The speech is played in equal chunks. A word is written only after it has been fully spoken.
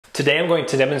Today I'm going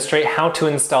to demonstrate how to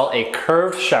install a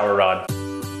curved shower rod.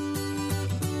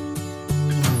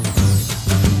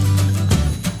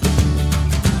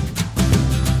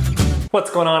 What's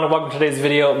going on and welcome to today's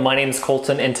video. My name is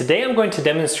Colton and today I'm going to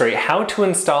demonstrate how to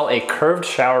install a curved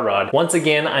shower rod. Once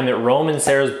again, I'm at Rome and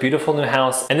Sarah's beautiful new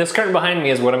house and this curtain behind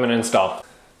me is what I'm going to install.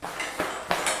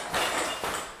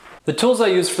 The tools I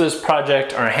use for this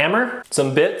project are a hammer,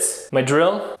 some bits, my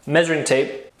drill, measuring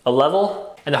tape, a level,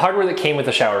 and the hardware that came with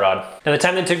the shower rod. And the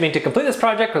time that it took me to complete this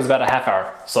project was about a half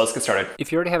hour. So let's get started.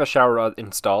 If you already have a shower rod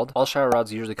installed, all shower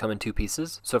rods usually come in two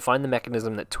pieces. So find the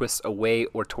mechanism that twists away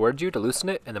or towards you to loosen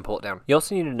it and then pull it down. You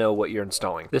also need to know what you're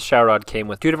installing. This shower rod came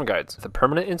with two different guides, with a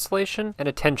permanent installation and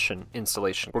a tension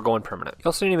installation. We're going permanent. You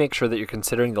also need to make sure that you're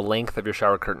considering the length of your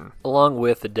shower curtain, along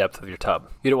with the depth of your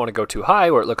tub. You don't want to go too high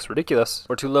where it looks ridiculous,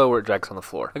 or too low where it drags on the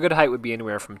floor. A good height would be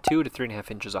anywhere from 2 to 3.5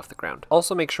 inches off the ground.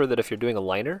 Also make sure that if you're doing a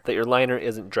liner, that your liner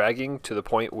isn't dragging to the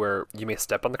point where you may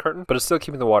step on the curtain, but it's still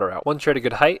keeping the water out. Once you're at a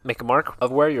good height, make a mark of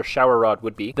where your shower rod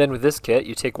would be. Then with this kit,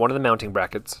 you take one of the mounting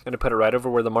brackets and put it right over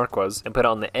where the mark was and put it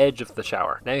on the edge of the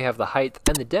shower. Now you have the height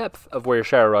and the depth of where your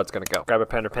shower rod's gonna go. Grab a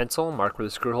pen or pencil, mark where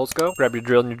the screw holes go, grab your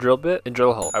drill and your drill bit, and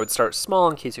drill a hole. I would start small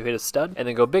in case you hit a stud, and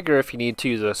then go bigger if you need to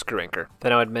use a screw anchor.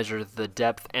 Then I would measure the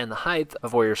depth and the height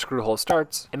of where your screw hole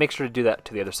starts, and make sure to do that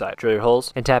to the other side. Drill your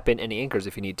holes, and tap in any anchors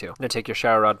if you need to. Now take your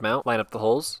shower rod mount, line up the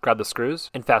holes, grab the screws,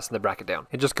 and fasten the bracket down.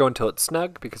 And just go until it's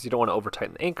snug because you don't want to over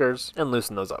tighten the anchors and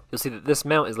loosen those up. You'll see that this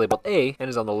mount is labeled A and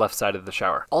is on the left side of the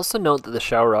shower. Also note that the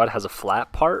shower rod has a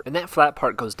flat part and that flat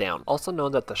part goes down. Also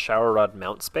note that the shower rod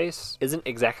mount space isn't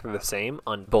exactly the same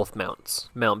on both mounts.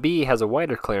 Mount B has a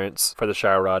wider clearance for the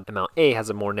shower rod and mount A has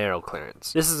a more narrow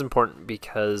clearance. This is important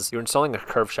because you're installing a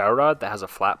curved shower rod that has a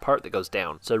flat part that goes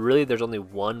down. So really there's only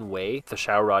one way the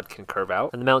shower rod can curve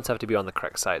out and the mounts have to be on the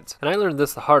correct sides. And I learned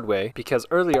this the hard way because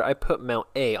earlier I put mount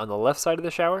A on the left side of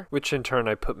the shower, which in turn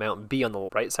I put mount B on the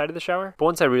right side of the shower. But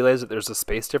once I realized that there's a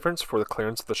space difference for the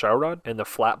clearance of the shower rod and the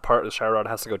flat part of the shower rod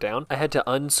has to go down, I had to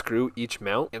unscrew each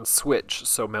mount and switch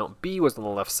so mount B was on the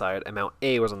left side and mount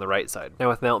A was on the right side. Now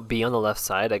with mount B on the left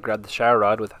side, I grabbed the shower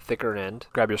rod with a thicker end,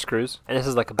 grab your screws, and this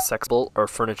is like a sex bolt or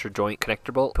furniture joint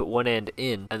connector bolt. Put one end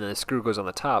in and then the screw goes on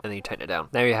the top and then you tighten it down.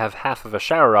 Now you have half of a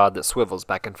shower rod that swivels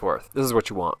back and forth. This is what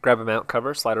you want. Grab a mount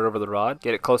cover, slide it over the rod,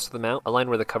 get it close to the mount, align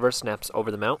where the cover snaps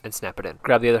over the mount and snap it in.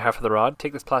 Grab the other half of the rod,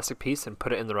 take this plastic piece and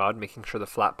put it in the rod, making sure the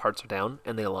flat parts are down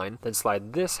and they align. Then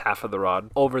slide this half of the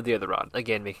rod over the other rod,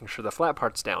 again making sure the flat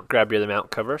part's down. Grab your other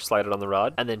mount cover, slide it on the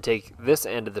rod, and then take this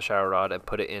end of the shower rod and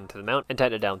put it into the mount and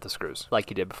tighten it down with the screws, like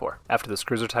you did before. After the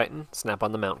screws are tightened, snap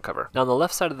on the mount cover. Now on the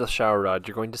left side of the shower rod,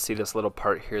 you're going to see this little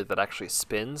part here that actually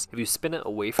spins. If you spin it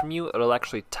away from you, it'll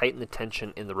actually tighten the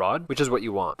tension in the rod, which is what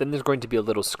you want. Then there's going to be a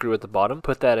little screw at the bottom.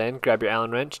 Put that in, grab your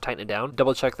Allen wrench, tighten it down,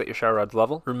 double check that your shower rod's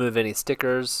level, remove any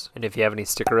stickers, and if you have any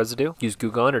sticker residue, use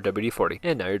Glue Gun or WD-40.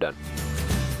 And now you're done.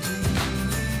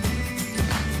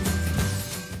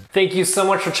 Thank you so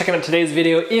much for checking out today's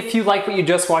video. If you like what you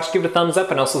just watched, give it a thumbs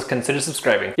up and also consider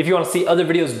subscribing. If you want to see other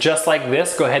videos just like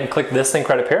this, go ahead and click this link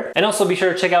right up here. And also be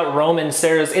sure to check out Rome and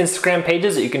Sarah's Instagram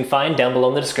pages that you can find down below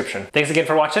in the description. Thanks again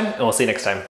for watching and we'll see you next time.